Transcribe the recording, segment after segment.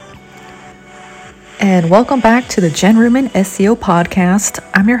and welcome back to the Jen Ruman SEO podcast.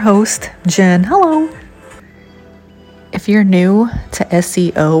 I'm your host, Jen. Hello. If you're new to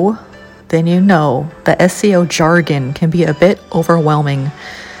SEO, then you know that SEO jargon can be a bit overwhelming.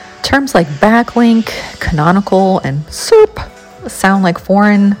 Terms like backlink, canonical, and SERP sound like a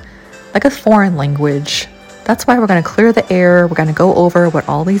foreign language. That's why we're going to clear the air. We're going to go over what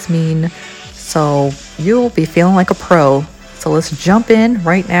all these mean, so you'll be feeling like a pro. So let's jump in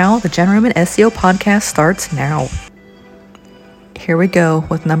right now. The Jen Ruman SEO podcast starts now. Here we go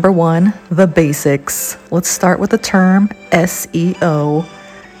with number 1, the basics. Let's start with the term SEO.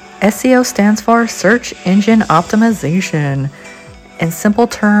 SEO stands for Search Engine Optimization. In simple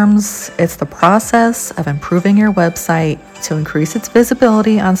terms, it's the process of improving your website to increase its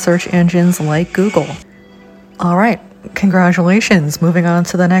visibility on search engines like Google. All right, congratulations. Moving on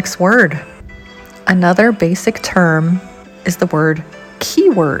to the next word. Another basic term is the word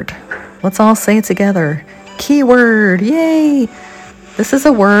keyword. Let's all say it together. Keyword, yay! This is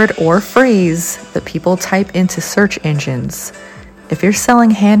a word or phrase that people type into search engines. If you're selling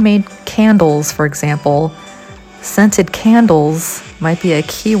handmade candles, for example, scented candles might be a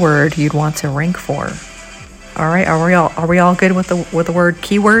keyword you'd want to rank for. All right, are we all good with the word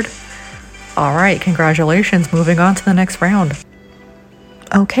keyword? All right, congratulations. Moving on to the next round.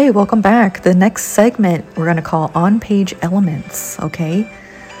 Okay, welcome back. The next segment we're going to call on-page elements, okay?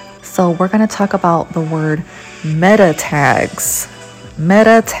 So we're going to talk about the word meta tags.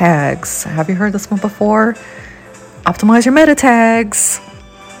 Meta tags. Have you heard this one before? Optimize your meta tags.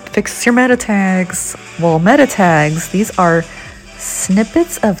 Fix your meta tags. Well, meta tags, these are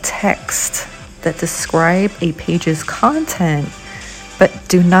snippets of text that describe a page's content, but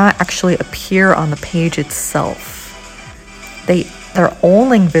do not actually appear on the page itself. They're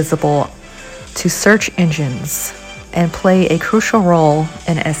only visible to search engines and play a crucial role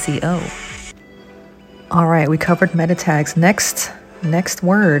in SEO. All right, we covered meta tags. Next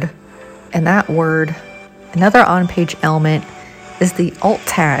word, and that word, another on-page element, is the alt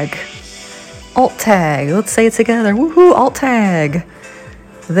tag. Alt tag, let's say it together. Woohoo, alt tag.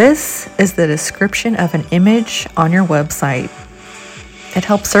 This is the description of an image on your website. It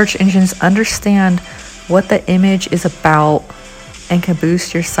helps search engines understand what the image is about and can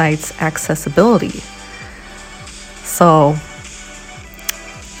boost your site's accessibility. So,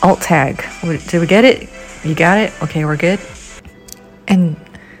 alt tag. Did we get it? You got it? Okay, we're good. And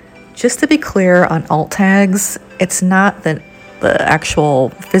just to be clear on alt tags, it's not the actual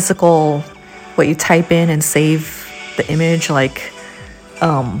physical, what you type in and save the image, like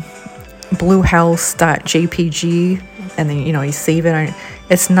bluehouse.jpg, and then you save it.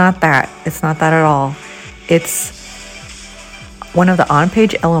 It's not that. It's not that at all. It's one of the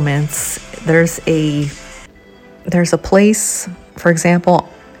on-page elements. There's a place, for example,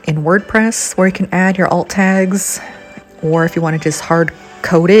 in WordPress where you can add your alt tags, or if you want to just hard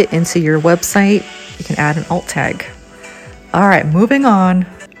code it into your website, you can add an alt tag. All right, moving on.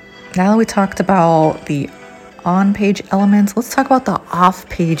 Now that we talked about the on-page elements, let's talk about the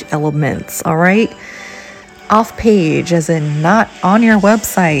off-page elements, all right? Off-page, as in not on your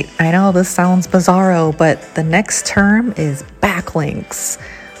website. I know this sounds bizarro, but the next term is backlinks.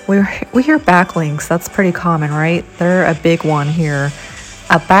 We hear backlinks. That's pretty common, right? They're a big one here.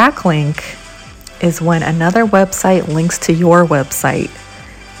 A backlink is when another website links to your website.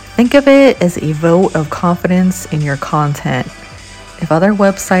 Think of it as a vote of confidence in your content. If other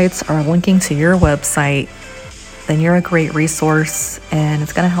websites are linking to your website, then you're a great resource, and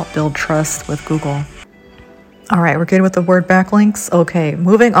it's going to help build trust with Google. All right, we're good with the word backlinks? Okay,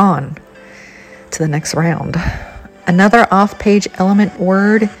 moving on to the next round. Another off-page element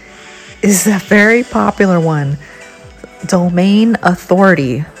word is a very popular one, domain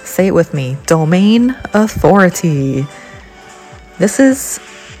authority. Say it with me, domain authority. This is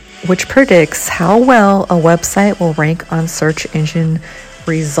which predicts how well a website will rank on search engine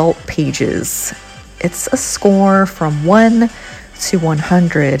result pages. It's a score from 1 to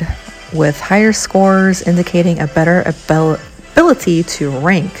 100, with higher scores indicating a better ability to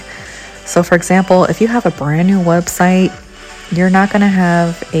rank. So for example, if you have a brand new website, you're not going to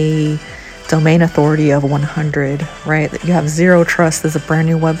have a domain authority of 100, right? You have zero trust as a brand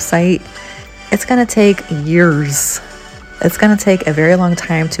new website. It's going to take years. It's going to take a very long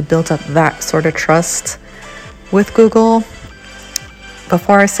time to build up that sort of trust with Google.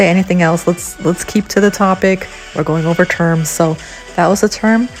 Before I say anything else, let's keep to the topic. We're going over terms. So that was the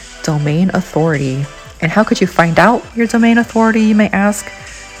term domain authority. And how could you find out your domain authority, you may ask?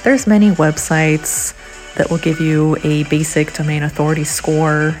 There's many websites that will give you a basic domain authority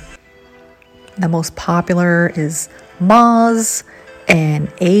score. The most popular is Moz and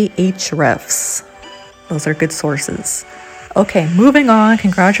Ahrefs. Those are good sources. Okay, moving on.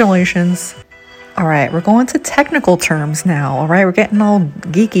 Congratulations. All right, we're going to technical terms now. All right, we're getting all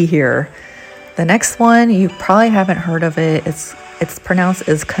geeky here. The next one, you probably haven't heard of it. It's pronounced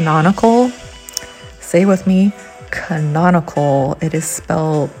as canonical. Say with me, canonical. It is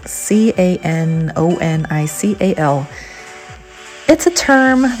spelled CANONICAL. It's a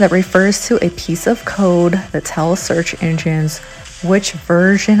term that refers to a piece of code that tells search engines which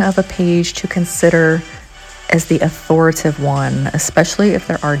version of a page to consider as the authoritative one, especially if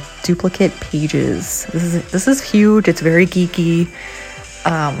there are duplicate pages. This is huge. It's very geeky.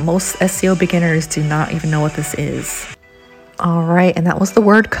 Most SEO beginners do not even know what this is. All right, and that was the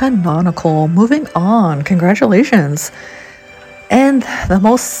word canonical. Moving on, congratulations. And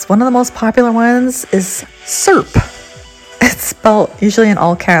one of the most popular ones is SERP. It's spelled usually in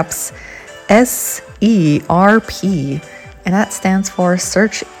all caps, SERP, and that stands for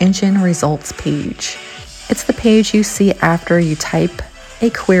Search Engine Results Page. It's the page you see after you type a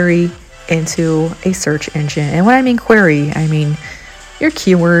query into a search engine. And when I mean query, I mean your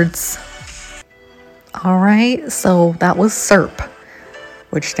keywords. All right, so that was SERP,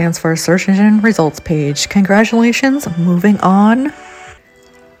 which stands for Search Engine Results Page. Congratulations, moving on.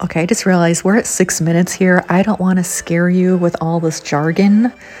 Okay, I just realized we're at 6 minutes here. I don't want to scare you with all this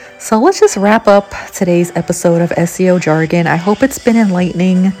jargon. So let's just wrap up today's episode of SEO Jargon. I hope it's been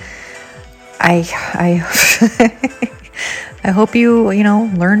enlightening. I hope you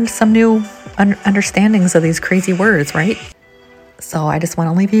learned some new understandings of these crazy words, right? So I just want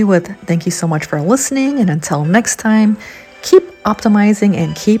to leave you with thank you so much for listening. And until next time, keep optimizing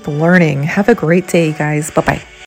and keep learning. Have a great day, guys. Bye-bye.